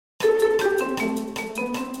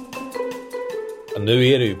Nu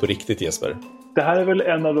är det ju på riktigt, Jesper. Det här är väl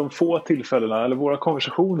en av de få tillfällena, eller våra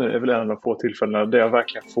konversationer är väl en av de få tillfällena där jag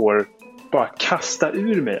verkligen får bara kasta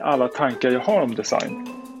ur mig alla tankar jag har om design.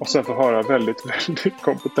 Och sen få höra väldigt, väldigt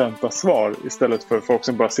kompetenta svar istället för folk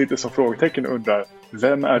som bara sitter som frågetecken och undrar: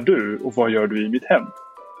 vem är du och vad gör du i mitt hem?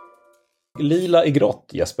 Lila i grått,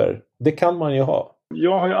 Jesper. Det kan man ju ha.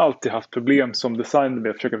 Jag har ju alltid haft problem som designer med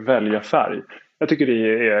att försöka välja färg. Jag tycker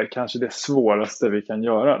det är kanske det svåraste vi kan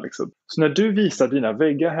göra. Liksom. Så när du visar dina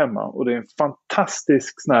väggar hemma och det är en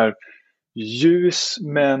fantastisk sån här ljus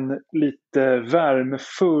men lite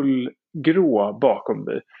värmefull grå bakom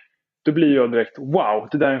dig. Då blir jag direkt, wow,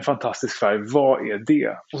 det där är en fantastisk färg, vad är det?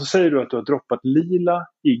 Och så säger du att du har droppat lila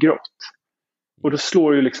i grått. Och då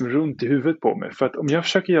slår det liksom runt i huvudet på mig. För att om jag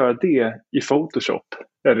försöker göra det i Photoshop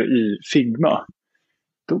eller i Figma,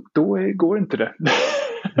 då går inte det.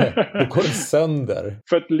 Nej, då går det sönder.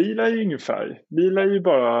 För att lila är ju ingen färg. Lila är ju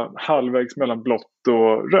bara halvvägs mellan blått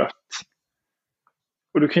och rött.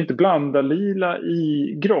 Och du kan inte blanda lila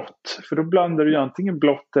i grått. För då blandar du ju antingen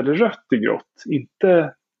blått eller rött i grått.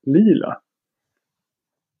 Inte lila.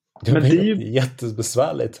 Men det är ju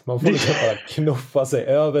jättebesvärligt. Man får liksom bara knuffa sig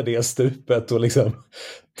över det stupet och liksom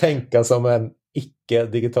tänka som en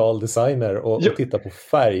icke-digital designer och titta på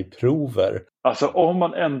färgprover. Alltså om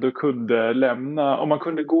man ändå kunde om man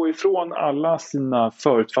kunde gå ifrån alla sina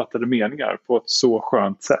förutfattade meningar på ett så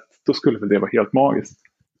skönt sätt, då skulle väl det vara helt magiskt.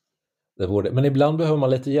 Det vore. Men ibland behöver man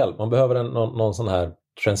lite hjälp. Man behöver någon sån här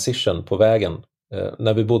transition på vägen.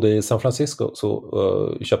 När vi bodde i San Francisco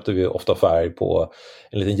så köpte vi ofta färg på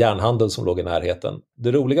en liten järnhandel som låg i närheten.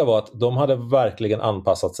 Det roliga var att de hade verkligen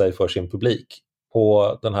anpassat sig för sin publik.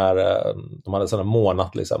 På den här, de hade sån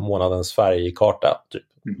här månadens färgkarta, typ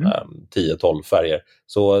 10-12 färger.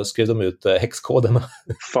 Så skrev de ut HEX-koderna.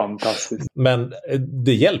 Fantastiskt. Men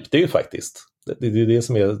det hjälpte ju faktiskt. Det är det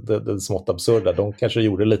som är det smått absurda. De kanske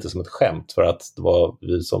gjorde det lite som ett skämt för att det var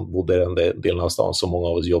vi som bodde i den delen av stan som många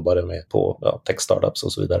av oss jobbade med på tech-startups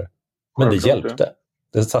och så vidare. Men det hjälpte.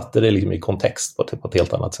 Det satte det liksom i kontext på ett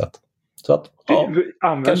helt annat sätt. Så att,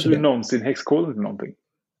 använde du någonsin HEX-koden till någonting?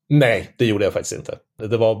 Nej, det gjorde jag faktiskt inte.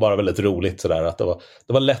 Det var bara väldigt roligt sådär att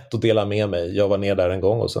det var lätt att dela med mig. Jag var ner där en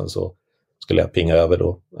gång och sen så skulle jag pinga över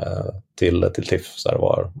då till TIFF så här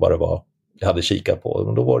vad det var jag hade kikat på.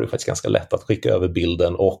 Men då var det faktiskt ganska lätt att skicka över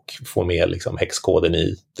bilden och få med liksom HEX-koden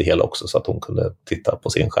i det hela också så att hon kunde titta på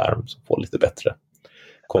sin skärm och få lite bättre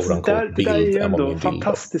det där är ju ändå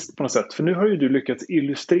fantastiskt på något sätt. För nu har ju du lyckats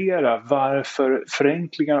illustrera varför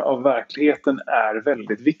förenklingar av verkligheten är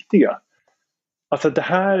väldigt viktiga. Alltså det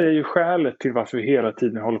här är ju skälet till varför vi hela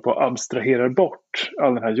tiden håller på att abstrahera bort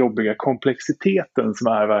all den här jobbiga komplexiteten som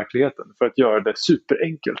är verkligheten för att göra det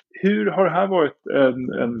superenkelt. Hur har det här varit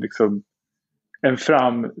en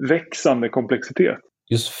framväxande komplexitet?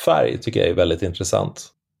 Just färg tycker jag är väldigt intressant.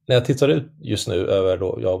 När jag tittar ut just nu över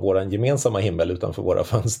vår gemensamma himmel utanför våra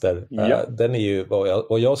fönster, den är ju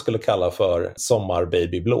vad jag skulle kalla för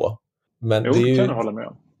sommarbabyblå. Men jo, det kan jag hålla med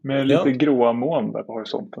om. Med lite gråa moln där på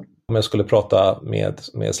horisonten. Om jag skulle prata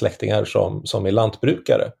med släktingar som är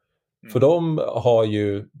lantbrukare. För de har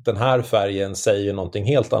ju den här färgen säger någonting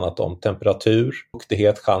helt annat om temperatur,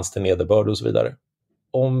 fuktighet, chans till nederbörd och så vidare.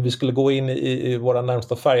 Om vi skulle gå in i våra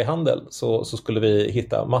närmsta färghandel så skulle vi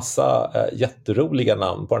hitta massa jätteroliga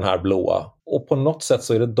namn på den här blåa. Och på något sätt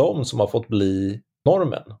så är det de som har fått bli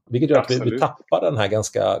normen. Vilket gör att vi tappar den här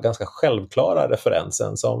ganska självklara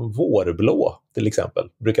referensen som vårblå till exempel.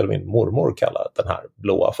 Brukade min mormor kalla den här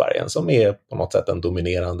blåa färgen som är på något sätt en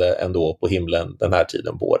dominerande ändå på himlen den här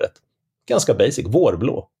tiden på året. Ganska basic,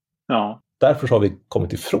 vårblå. Ja. Därför har vi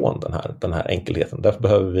kommit ifrån den här enkelheten. Därför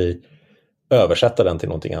behöver vi översätta den till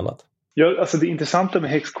någonting annat. Ja, alltså det intressanta med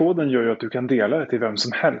HEX-koden gör ju att du kan dela det till vem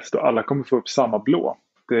som helst och alla kommer få upp samma blå.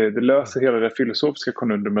 Det löser hela det filosofiska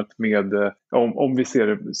konundrumet med om vi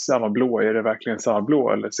ser samma blå, är det verkligen samma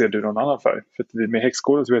blå eller ser du någon annan färg? För med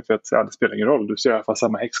HEX-koden så vet vi att det spelar ingen roll, du ser i alla fall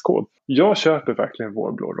samma HEX-kod. Jag köper verkligen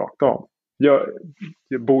vårblå rakt av.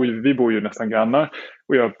 Vi bor ju nästan grannar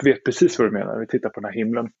och jag vet precis vad du menar när vi tittar på den här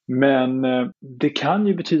himlen. Men det kan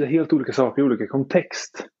ju betyda helt olika saker i olika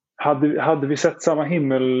kontext. Hade vi sett samma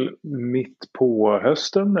himmel mitt på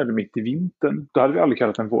hösten eller mitt i vintern, då hade vi aldrig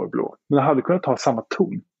kallat den vårblå. Men den hade kunnat ha samma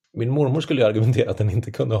ton. Min mormor skulle ju argumentera att den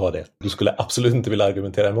inte kunde ha det. Du skulle absolut inte vilja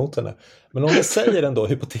argumentera emot henne. Men om vi säger ändå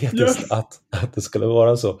hypotetiskt att det skulle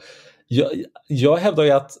vara så. Jag hävdar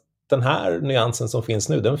ju att den här nyansen som finns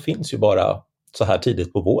nu, den finns ju bara så här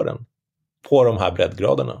tidigt på våren. På de här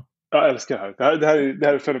breddgraderna. Jag älskar det här. Det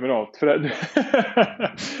här är fenomenalt. För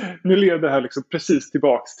nu leder det här liksom precis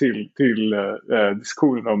tillbaks till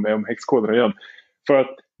diskussionen om HEX-koderna igen. För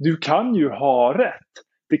att du kan ju ha rätt.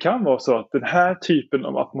 Det kan vara så att den här typen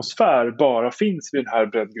av atmosfär bara finns vid den här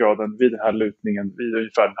breddgraden, vid den här lutningen, vid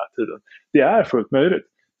ungefär den här tiden. Det är fullt möjligt.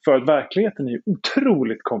 För att verkligheten är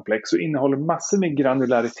otroligt komplex och innehåller massor med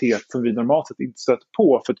granularitet som vi normalt sett inte stöter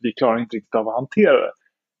på för att vi klarar inte riktigt av att hantera det.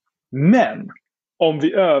 Men om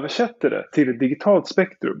vi översätter det till ett digitalt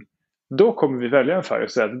spektrum, då kommer vi välja en färg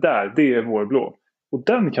och säga att det är vår blå. Och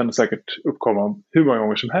den kan säkert uppkomma hur många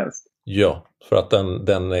gånger som helst. Ja, för att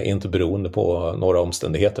den är inte beroende på några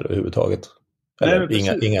omständigheter överhuvudtaget. Eller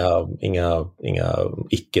inga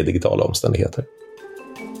icke-digitala omständigheter.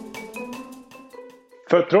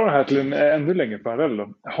 För att dra det här till en ännu längre parallell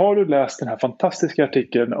då. Har du läst den här fantastiska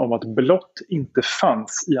artikeln om att blått inte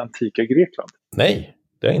fanns i antika Grekland? Nej,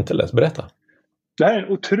 det har jag inte läst. Berätta. Det här är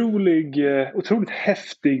en otroligt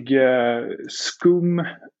häftig skum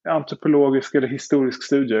antropologisk eller historisk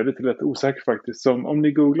studie. Jag är lite lätt osäker faktiskt. Som om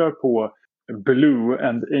ni googlar på Blue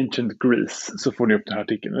and Ancient Greece så får ni upp den här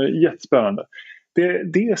artikeln. Det är jättespännande.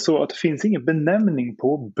 Det är så att det finns ingen benämning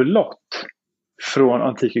på blått från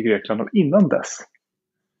antika Grekland och innan dess.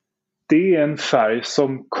 Det är en färg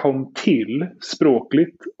som kom till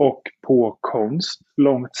språkligt och på konst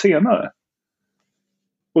långt senare.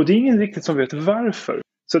 Och det är ingen riktigt som vet varför.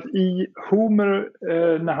 Så att i Homer,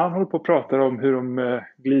 när han håller på och pratar om hur de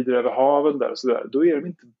glider över haven där och sådär, då är de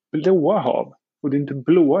inte blåa hav. Och det är inte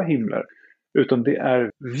blåa himlar. Utan det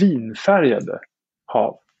är vinfärgade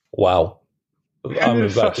hav. Wow. Hur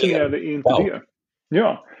fascinerande är inte det?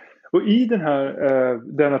 Ja. Och i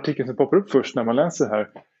den artikeln som poppar upp först när man läser här,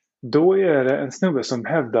 då är det en snubbe som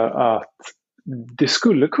hävdar att det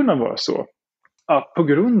skulle kunna vara så att på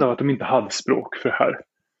grund av att de inte hade språk för det här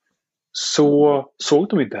så såg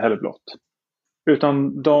de inte heller blått.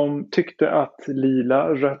 Utan de tyckte att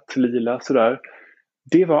lila, rött, lila sådär,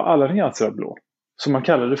 det var alla nyanser av blå. Så man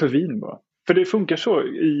kallade det för vin bara. För det funkar så,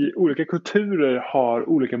 i olika kulturer har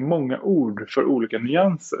olika många ord för olika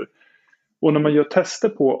nyanser. Och när man gör tester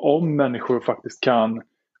på om människor faktiskt kan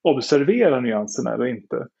observera nyanserna eller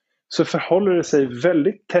inte, så förhåller det sig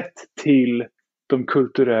väldigt tätt till de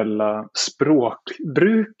kulturella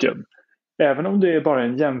språkbruken. Även om det är bara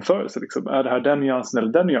en jämförelse, liksom, är det här den nyansen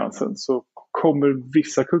eller den nyansen, så kommer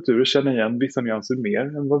vissa kulturer känna igen vissa nyanser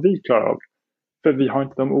mer än vad vi klarar av. För vi har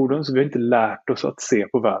inte de orden, så vi har inte lärt oss att se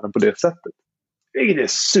på världen på det sättet. Det är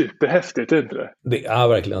superhäftigt, är inte det? Det är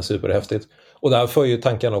verkligen superhäftigt. Och där för ju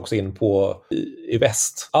tanken också in på i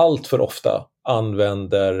väst. Allt för ofta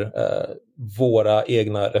använder våra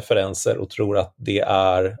egna referenser och tror att det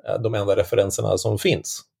är de enda referenserna som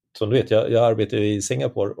finns. Som du vet, jag arbetar i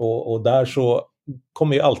Singapore och där så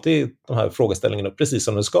kommer ju alltid de här frågeställningarna upp precis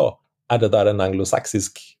som det ska. Är det där en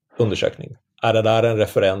anglosaxisk undersökning? Är det där en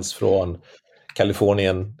referens från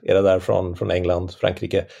Kalifornien? Är det där från England,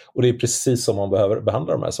 Frankrike? Och det är precis som man behöver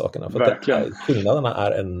behandla de här sakerna. För att skillnaderna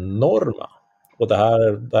är enorma. Och det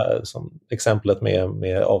här som exemplet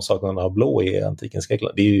med avsaknaden av blå i antikens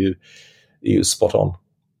Grekland, det är ju spot on.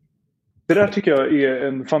 Det där tycker jag är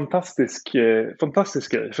en fantastisk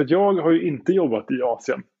grej. För jag har ju inte jobbat i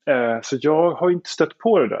Asien. Så jag har inte stött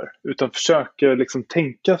på det där. Utan försöker liksom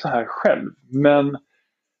tänka så här själv. Men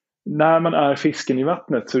när man är fisken i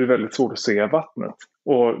vattnet så är det väldigt svårt att se vattnet.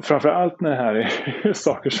 Och framförallt när det här är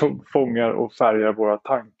saker som fångar och färgar våra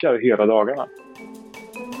tankar hela dagarna.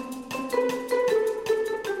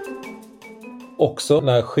 Också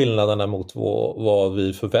när skillnaderna mot vad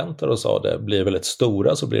vi förväntar oss av det blir väldigt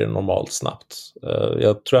stora, så blir det normalt snabbt.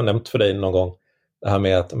 Jag tror jag nämnt för dig någon gång det här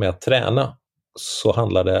med att träna. Så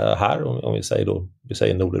handlar det här, om vi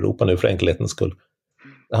säger Nordeuropa nu för enkelhetens skull.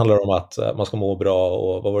 Det handlar om att man ska må bra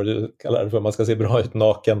och vad var det du kallar det för? Man ska se bra ut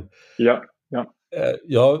naken. Ja.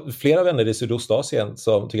 Jag har flera vänner i Sydostasien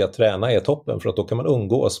som tycker att träna är toppen, för att då kan man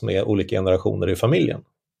umgås med olika generationer i familjen.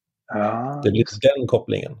 Det blir den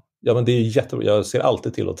kopplingen. Ja, men det är jättebra. Jag ser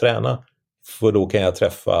alltid till att träna, för då kan jag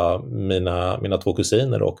träffa mina 2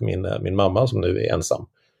 kusiner och min mamma som nu är ensam.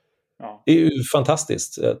 Ja. Det är ju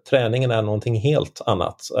fantastiskt. Träningen är någonting helt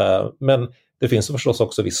annat. Men det finns förstås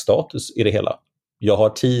också viss status i det hela. Jag har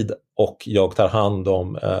tid och jag tar hand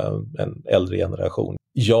om en äldre generation.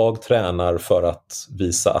 Jag tränar för att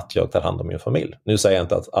visa att jag tar hand om min familj. Nu säger jag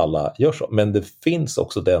inte att alla gör så, men det finns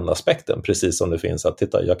också den aspekten, precis som det finns att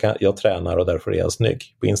titta, jag tränar och därför är jag snygg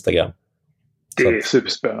på Instagram. Det är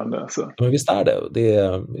superspännande alltså. Men visst är det. Det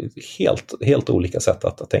är helt olika sätt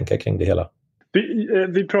att tänka kring det hela.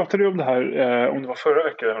 Vi pratade ju om det här om det var förra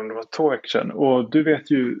veckan eller om det var 2 veckor sedan. Och du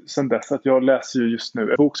vet ju sedan dess att jag läser ju just nu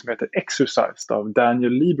en bok som heter Exercise av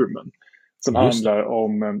Daniel Lieberman. Som handlar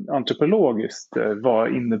om antropologiskt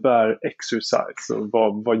vad innebär exercise och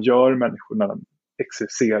vad gör människor när de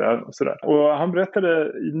exercerar och sådär. Och han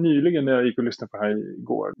berättade nyligen när jag gick och lyssnade på det här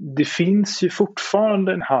igår. Det finns ju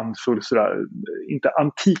fortfarande en handfull sådär, inte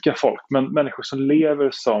antika folk, men människor som lever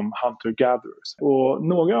som hunter-gatherers. Och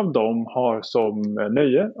några av dem har som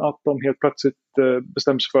nöje att de helt plötsligt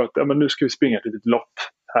bestämmer sig för att men nu ska vi springa ett litet lopp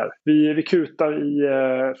här. Vi kutar i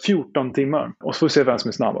 14 timmar och så får vi se vem som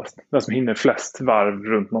är snabbast. Vem som hinner flest varv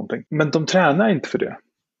runt någonting. Men de tränar inte för det.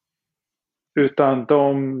 Utan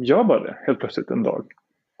de gör bara det helt plötsligt en dag.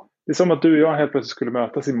 Det är som att du och jag helt plötsligt skulle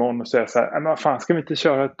mötas imorgon och säga så här, men vad fan, ska vi inte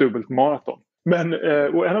köra ett dubbelt maraton? Men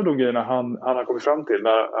och en av de grejerna han har kommit fram till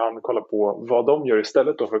när han kollar på vad de gör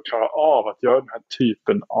istället då för att klara av att göra den här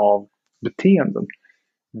typen av beteenden.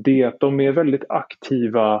 Det är att de är väldigt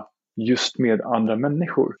aktiva just med andra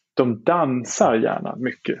människor. De dansar gärna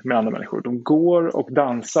mycket med andra människor. De går och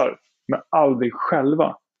dansar, men aldrig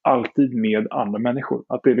själva. Alltid med andra människor.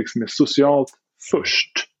 Att det liksom är socialt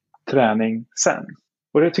först, träning sen.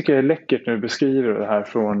 Och det tycker jag är läckert när du beskriver det här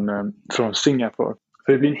från Singapore.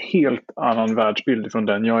 För det blir en helt annan världsbild från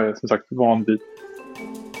den jag är som sagt van vid.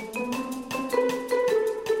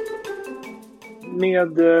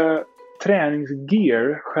 Med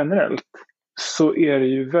träningsgear generellt så är det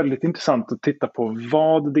ju väldigt intressant att titta på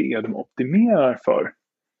vad det är de optimerar för.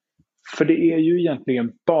 För det är ju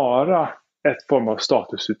egentligen bara ett form av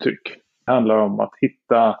statusuttryck. Det handlar om att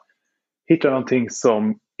hitta någonting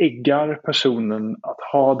som äggar personen att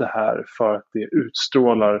ha det här för att det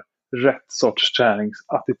utstrålar rätt sorts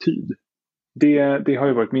träningsattityd. Det har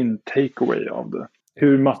ju varit min takeaway av det.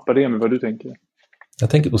 Hur mappar det med vad du tänker? Jag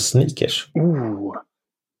tänker på sneakers.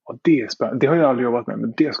 Ja, det är spännande. Det har jag aldrig jobbat med,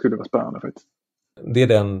 men det skulle vara spännande faktiskt. Det är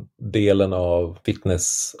den delen av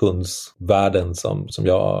fitnesskundsvärlden som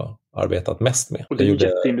jag har arbetat mest med. Och det är en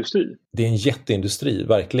jätteindustri. Det är en jätteindustri,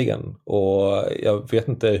 verkligen. Och jag vet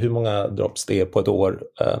inte hur många drops det är på ett år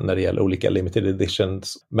när det gäller olika limited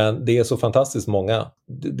editions. Men det är så fantastiskt många.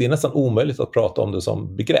 Det är nästan omöjligt att prata om det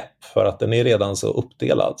som begrepp. För att den är redan så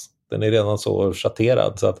uppdelad. Den är redan så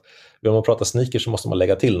schatterad. Så att om man pratar sneakers så måste man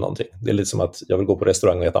lägga till någonting. Det är lite som att jag vill gå på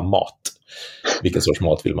restaurang och äta mat. Vilken sorts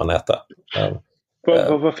mat vill man äta?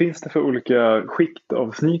 Vad finns det för olika skikt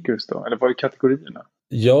av sneakers då? Eller vad är kategorierna?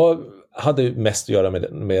 Jag hade mest att göra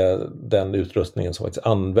med den utrustningen som faktiskt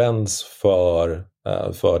används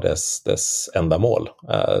för dess ändamål.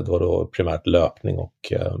 Det var då primärt löpning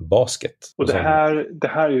och basket. Och det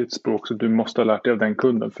här är ju ett språk som du måste ha lärt dig av den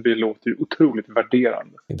kunden, för det låter ju otroligt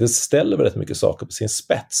värderande. Det ställer väldigt mycket saker på sin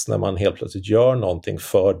spets när man helt plötsligt gör någonting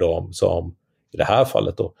för dem som i det här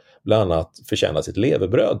fallet då bland annat förtjänar sitt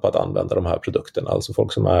levebröd på att använda de här produkterna. Alltså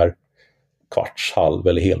folk som är kvarts, halv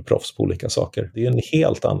eller helproffs på olika saker. Det är en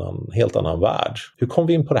helt annan värld. Hur kom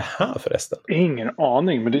vi in på det här förresten? Ingen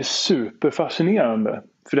aning, men det är superfascinerande.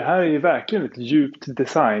 För det här är ju verkligen ett djupt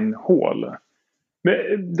designhål. Men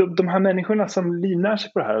de här människorna som livnär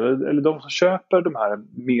sig på det här, eller de som köper de här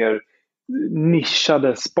mer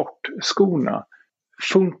nischade sportskorna,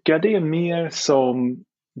 funkar det mer som,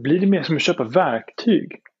 blir det mer som att köpa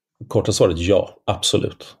verktyg? Korta svaret ja,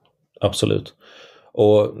 absolut.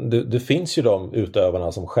 Och det finns ju de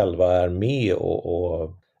utövarna som själva är med och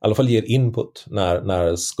i alla fall ger input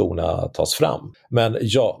när skorna tas fram. Men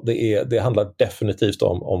ja, det handlar definitivt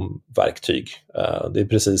om verktyg. Det är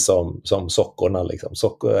precis som sockorna. Liksom.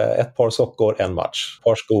 Ett par sockor, en match. Ett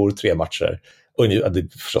par skor, 3 matcher. Och det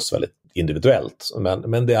är förstås väldigt individuellt.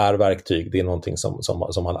 Men det är verktyg. Det är någonting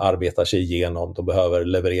som man arbetar sig igenom. De behöver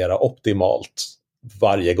leverera optimalt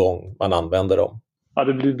varje gång man använder dem. Ja,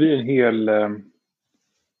 det blir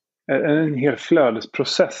en hel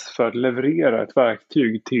flödesprocess för att leverera ett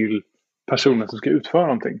verktyg till personen som ska utföra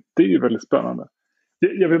någonting. Det är ju väldigt spännande.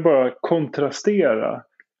 Jag vill bara kontrastera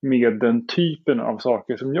med den typen av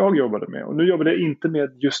saker som jag jobbade med. Och nu jobbade jag inte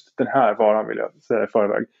med just den här varan, vill jag säga i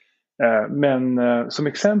förväg. Men som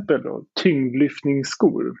exempel då,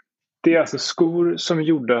 tyngdlyftningsskor. Det är alltså skor som är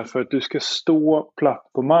gjorda för att du ska stå platt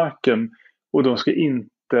på marken och de ska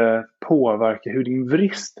inte påverka hur din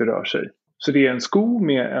vrist rör sig. Så det är en sko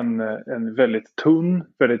med en väldigt tunn,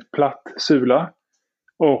 väldigt platt sula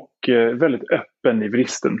och väldigt öppen i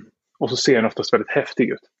vristen. Och så ser den oftast väldigt häftig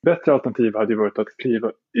ut. Bättre alternativ hade ju varit att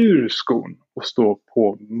kliva ur skon och stå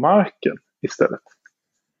på marken istället.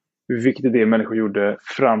 Vilket är det människor gjorde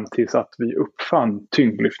fram tills att vi uppfann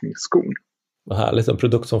tyngdlyftningsskon. Vad härligt, en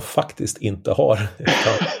produkt som faktiskt inte har.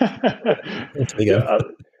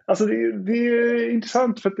 Alltså det är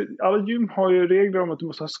intressant för att alla gym har ju regler om att du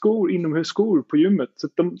måste ha skor, inomhusskor på gymmet. Så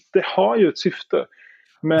det har ju ett syfte.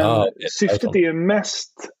 Men syftet är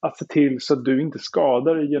mest att se till så att du inte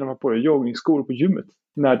skadar dig genom att ha på dig joggingskor på gymmet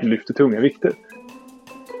när du lyfter tunga vikter.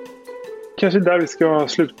 Kanske där vi ska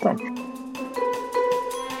sluta.